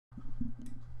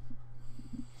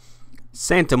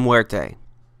Santa Muerte,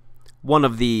 one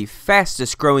of the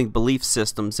fastest growing belief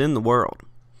systems in the world.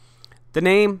 The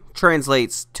name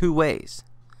translates two ways: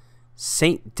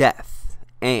 Saint Death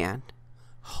and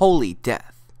Holy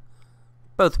Death.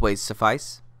 Both ways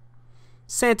suffice.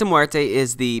 Santa Muerte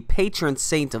is the patron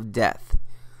saint of death.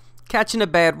 Catching a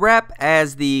bad rep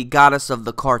as the goddess of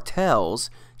the cartels,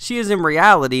 she is in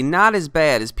reality not as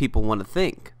bad as people want to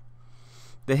think.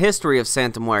 The history of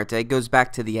Santa Muerte goes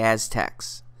back to the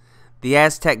Aztecs. The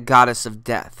Aztec goddess of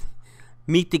death,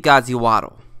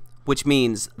 Magick, which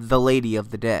means the Lady of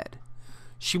the Dead.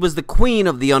 She was the queen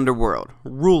of the underworld,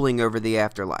 ruling over the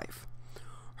afterlife.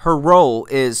 Her role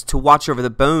is to watch over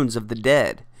the bones of the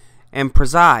dead and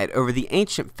preside over the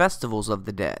ancient festivals of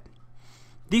the dead.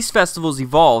 These festivals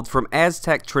evolved from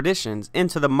Aztec traditions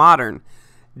into the modern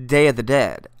Day of the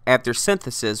Dead after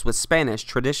synthesis with Spanish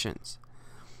traditions.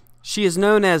 She is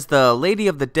known as the Lady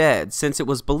of the Dead since it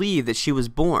was believed that she was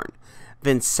born,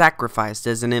 then sacrificed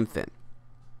as an infant.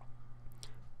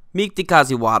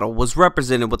 Magick was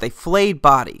represented with a flayed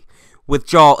body with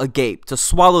jaw agape to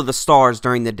swallow the stars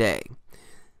during the day.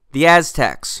 The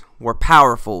Aztecs were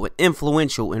powerful and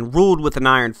influential and ruled with an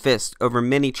iron fist over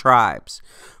many tribes.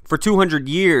 For 200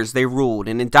 years they ruled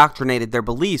and indoctrinated their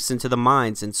beliefs into the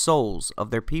minds and souls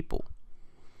of their people.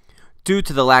 Due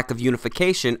to the lack of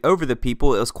unification over the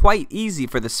people, it was quite easy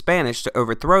for the Spanish to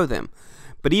overthrow them.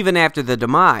 But even after the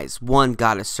demise, one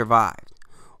goddess survived.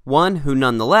 One who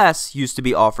nonetheless used to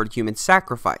be offered human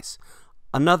sacrifice.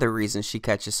 Another reason she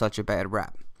catches such a bad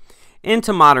rap.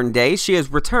 Into modern days, she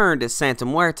has returned as Santa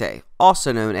Muerte,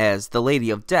 also known as the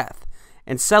Lady of Death,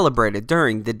 and celebrated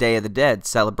during the Day of the Dead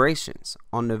celebrations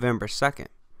on November 2nd.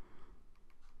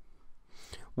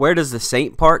 Where does the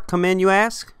saint part come in, you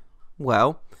ask?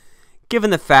 Well, given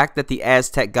the fact that the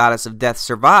Aztec goddess of death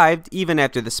survived even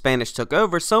after the Spanish took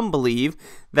over, some believe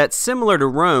that similar to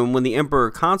Rome when the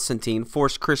Emperor Constantine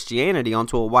forced Christianity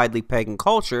onto a widely pagan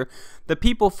culture, the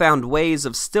people found ways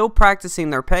of still practicing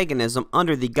their paganism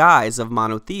under the guise of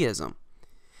monotheism.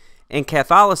 In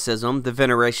Catholicism, the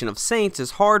veneration of saints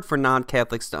is hard for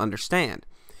non-Catholics to understand,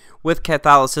 with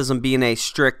Catholicism being a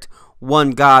strict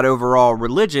one God overall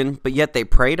religion, but yet they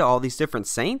pray to all these different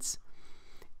saints?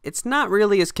 It's not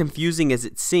really as confusing as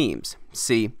it seems.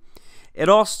 See, it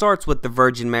all starts with the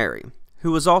Virgin Mary,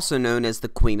 who was also known as the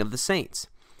Queen of the Saints,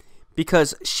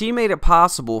 because she made it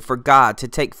possible for God to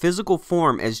take physical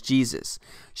form as Jesus.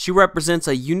 She represents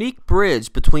a unique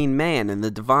bridge between man and the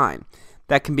divine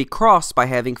that can be crossed by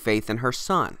having faith in her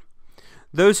Son.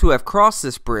 Those who have crossed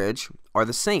this bridge are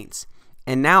the saints,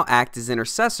 and now act as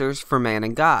intercessors for man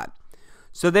and God.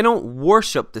 So they don't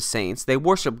worship the saints, they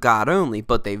worship God only,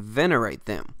 but they venerate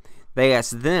them. They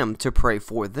ask them to pray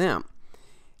for them.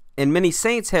 And many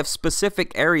saints have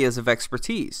specific areas of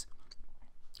expertise.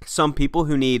 Some people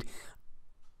who need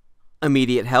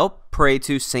immediate help pray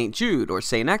to St. Jude or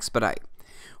St. Expedite,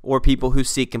 or people who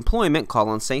seek employment call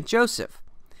on St. Joseph.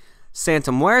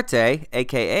 Santa Muerte,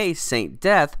 aka Saint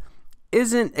Death,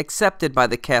 isn't accepted by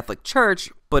the Catholic Church,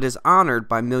 but is honored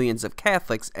by millions of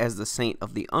Catholics as the saint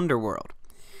of the underworld.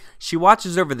 She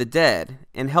watches over the dead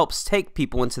and helps take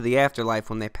people into the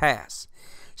afterlife when they pass.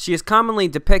 She is commonly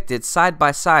depicted side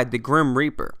by side the Grim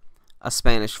Reaper, a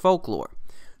Spanish folklore.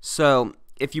 So,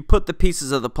 if you put the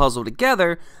pieces of the puzzle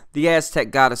together, the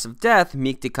Aztec goddess of death,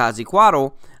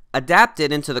 Magick,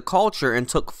 adapted into the culture and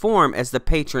took form as the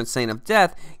patron saint of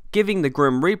death, giving the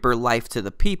Grim Reaper life to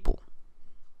the people.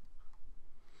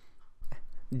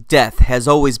 Death has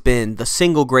always been the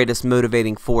single greatest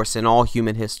motivating force in all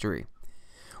human history.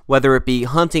 Whether it be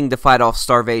hunting to fight off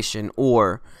starvation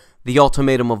or the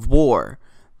ultimatum of war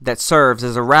that serves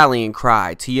as a rallying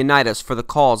cry to unite us for the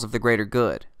cause of the greater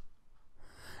good.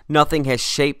 Nothing has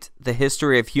shaped the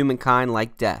history of humankind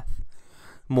like death.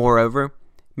 Moreover,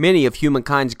 many of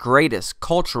humankind's greatest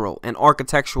cultural and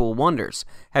architectural wonders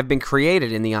have been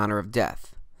created in the honor of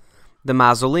death. The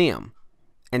mausoleum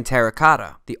and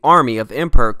terracotta, the army of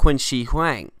Emperor Qin Shi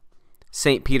Huang,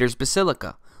 St. Peter's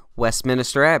Basilica,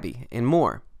 Westminster Abbey, and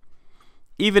more.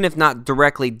 Even if not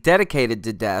directly dedicated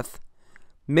to death,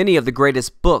 many of the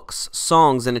greatest books,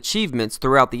 songs, and achievements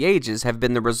throughout the ages have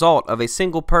been the result of a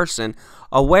single person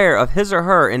aware of his or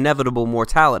her inevitable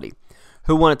mortality,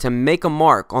 who wanted to make a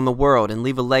mark on the world and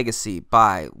leave a legacy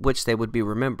by which they would be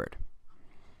remembered.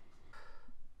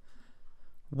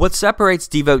 What separates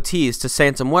devotees to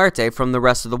Santa Muerte from the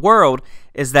rest of the world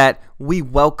is that we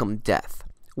welcome death.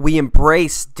 We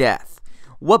embrace death.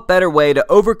 What better way to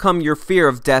overcome your fear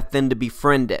of death than to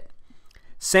befriend it?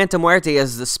 Santa Muerte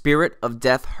is the spirit of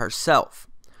death herself.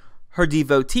 Her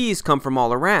devotees come from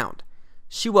all around.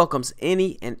 She welcomes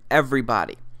any and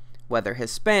everybody, Whether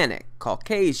Hispanic,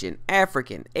 Caucasian,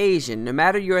 African, Asian, no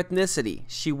matter your ethnicity,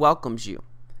 she welcomes you.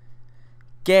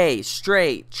 Gay,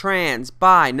 straight, trans,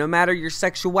 bi, no matter your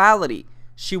sexuality,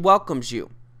 she welcomes you.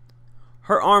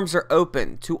 Her arms are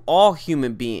open to all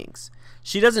human beings.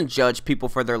 She doesn't judge people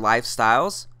for their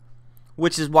lifestyles,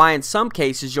 which is why in some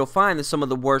cases you'll find that some of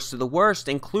the worst of the worst,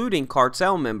 including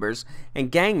cartel members and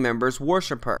gang members,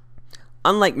 worship her.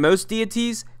 Unlike most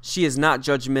deities, she is not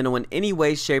judgmental in any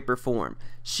way, shape, or form.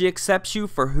 She accepts you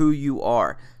for who you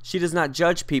are. She does not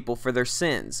judge people for their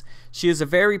sins. She is a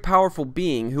very powerful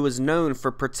being who is known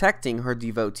for protecting her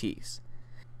devotees.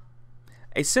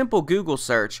 A simple Google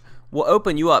search will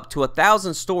open you up to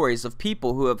 1,000 stories of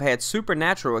people who have had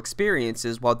supernatural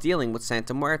experiences while dealing with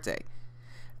Santa Muerte.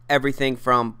 Everything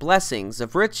from blessings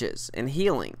of riches and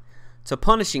healing to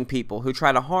punishing people who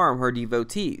try to harm her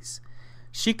devotees.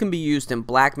 She can be used in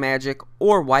black magic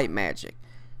or white magic.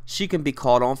 She can be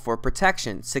called on for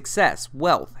protection, success,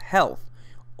 wealth, health,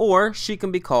 or she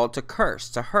can be called to curse,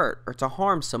 to hurt, or to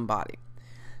harm somebody.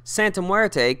 Santa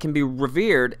Muerte can be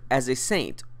revered as a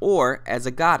saint or as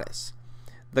a goddess.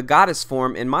 The goddess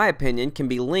form, in my opinion, can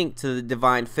be linked to the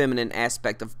divine feminine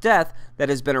aspect of death that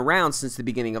has been around since the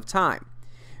beginning of time.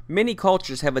 Many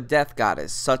cultures have a death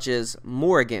goddess, such as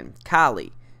Morrigan,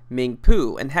 Kali,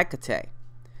 Mingpu, and Hecate.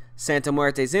 Santa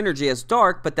Muerte's energy is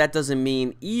dark, but that doesn't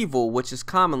mean evil, which is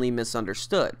commonly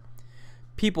misunderstood.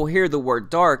 People hear the word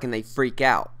dark and they freak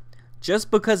out. Just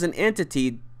because an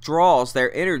entity draws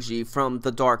their energy from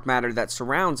the dark matter that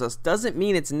surrounds us doesn't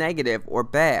mean it's negative or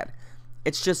bad.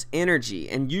 It's just energy,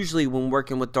 and usually when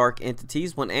working with dark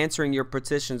entities, when answering your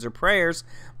petitions or prayers,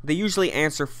 they usually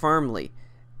answer firmly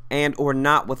and or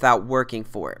not without working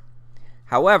for it.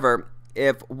 However,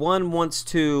 if one wants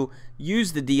to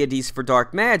use the deities for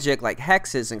dark magic like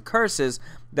hexes and curses,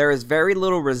 there is very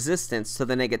little resistance to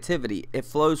the negativity. It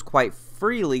flows quite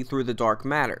freely through the dark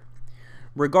matter.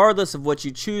 Regardless of what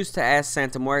you choose to ask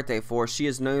Santa Muerte for, she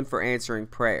is known for answering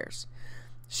prayers.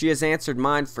 She has answered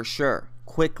mine for sure,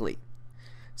 quickly.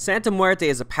 Santa Muerte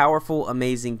is a powerful,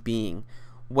 amazing being.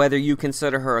 Whether you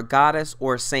consider her a goddess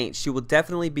or a saint, she will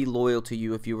definitely be loyal to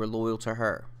you if you are loyal to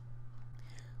her.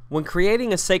 When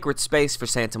creating a sacred space for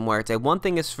Santa Muerte, one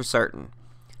thing is for certain.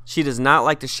 She does not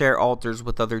like to share altars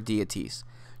with other deities.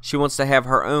 She wants to have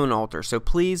her own altar, so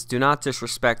please do not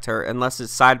disrespect her unless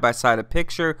it's side by side a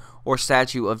picture or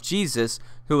statue of Jesus,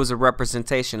 who is a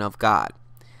representation of God.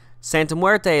 Santa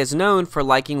Muerte is known for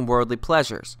liking worldly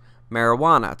pleasures,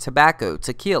 marijuana, tobacco,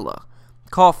 tequila,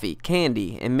 coffee,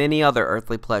 candy, and many other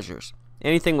earthly pleasures.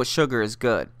 Anything with sugar is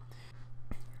good.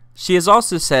 She is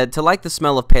also said to like the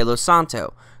smell of Palo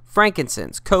Santo,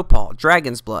 frankincense, copal,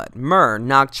 dragon's blood, myrrh,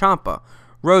 nag champa,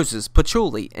 roses,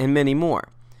 patchouli, and many more.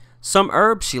 Some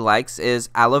herbs she likes is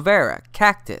aloe vera,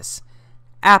 cactus,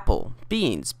 apple,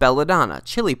 beans, belladonna,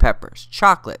 chili peppers,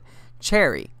 chocolate,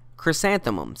 cherry,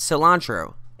 chrysanthemum,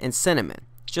 cilantro, and cinnamon,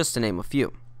 just to name a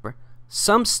few.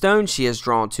 Some stones she is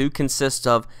drawn to consist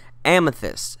of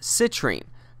amethyst, citrine,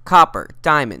 copper,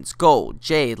 diamonds, gold,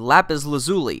 jade, lapis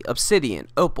lazuli, obsidian,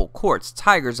 opal, quartz,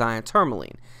 tiger's eye, and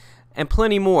tourmaline, and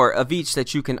plenty more of each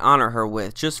that you can honor her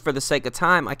with. Just for the sake of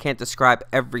time, I can't describe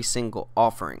every single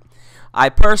offering. I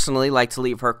personally like to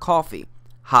leave her coffee,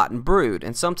 hot and brewed,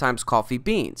 and sometimes coffee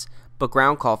beans, but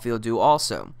ground coffee will do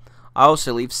also. I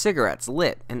also leave cigarettes,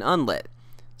 lit and unlit.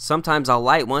 Sometimes I'll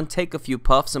light one, take a few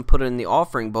puffs, and put it in the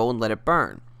offering bowl and let it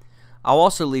burn. I'll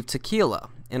also leave tequila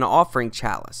in an offering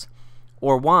chalice,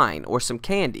 or wine, or some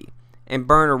candy, and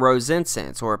burn a rose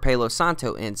incense, or a Palo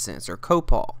Santo incense, or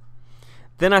copal.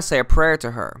 Then I say a prayer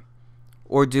to her,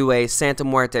 or do a Santa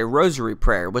Muerte rosary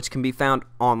prayer, which can be found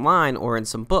online or in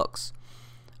some books.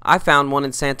 I found one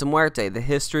in Santa Muerte, The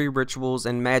History, Rituals,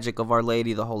 and Magic of Our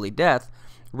Lady the Holy Death,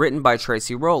 written by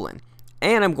Tracy Rowland.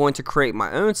 And I'm going to create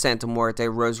my own Santa Muerte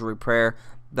rosary prayer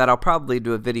that I'll probably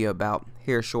do a video about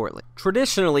here shortly.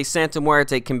 Traditionally, Santa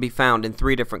Muerte can be found in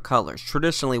 3 different colors,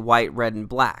 traditionally white, red, and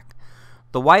black.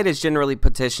 The white is generally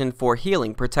petitioned for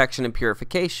healing, protection, and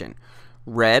purification.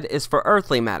 Red is for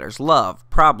earthly matters, love,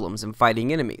 problems, and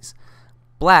fighting enemies.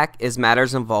 Black is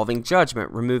matters involving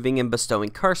judgment, removing and bestowing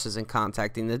curses, and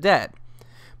contacting the dead.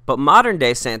 But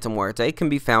modern-day Santa Muerte can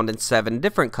be found in 7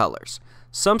 different colors.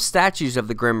 Some statues of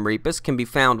the Grim Reapers can be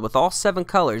found with all 7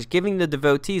 colors, giving the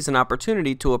devotees an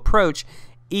opportunity to approach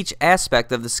each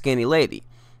aspect of the skinny lady.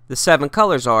 The 7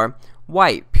 colors are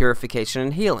white, purification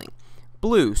and healing;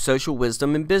 blue, social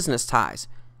wisdom and business ties;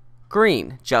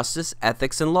 green, justice,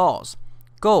 ethics, and laws;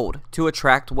 gold, to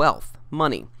attract wealth,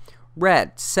 money;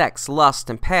 red, sex, lust,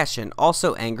 and passion,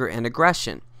 also anger and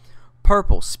aggression;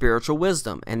 purple, spiritual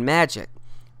wisdom and magic;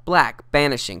 black,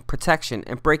 banishing, protection,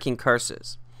 and breaking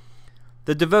curses.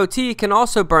 The devotee can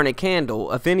also burn a candle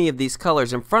of any of these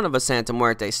colors in front of a Santa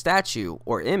Muerte statue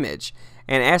or image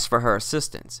and ask for her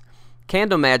assistance.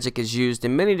 Candle magic is used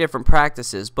in many different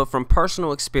practices, but from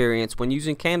personal experience, when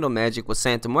using candle magic with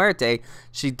Santa Muerte,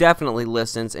 she definitely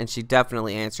listens and she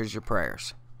definitely answers your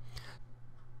prayers.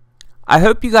 I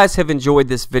hope you guys have enjoyed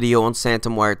this video on Santa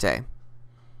Muerte.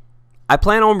 I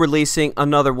plan on releasing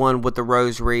another one with the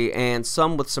rosary and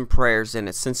some with some prayers in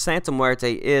it, since Santa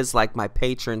Muerte is like my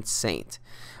patron saint.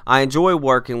 I enjoy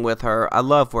working with her. I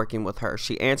love working with her.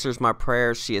 She answers my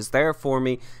prayers, she is there for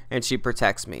me, and she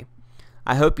protects me.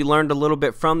 I hope you learned a little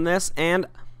bit from this, and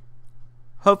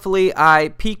hopefully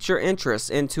I piqued your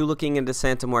interest into looking into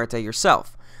Santa Muerte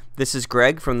yourself. This is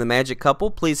Greg from the Magick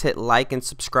Couple. Please hit like and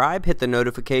subscribe. Hit the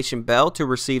notification bell to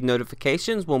receive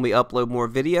notifications when we upload more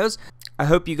videos. I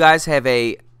hope you guys have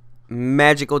a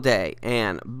magical day,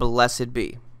 and blessed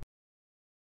be.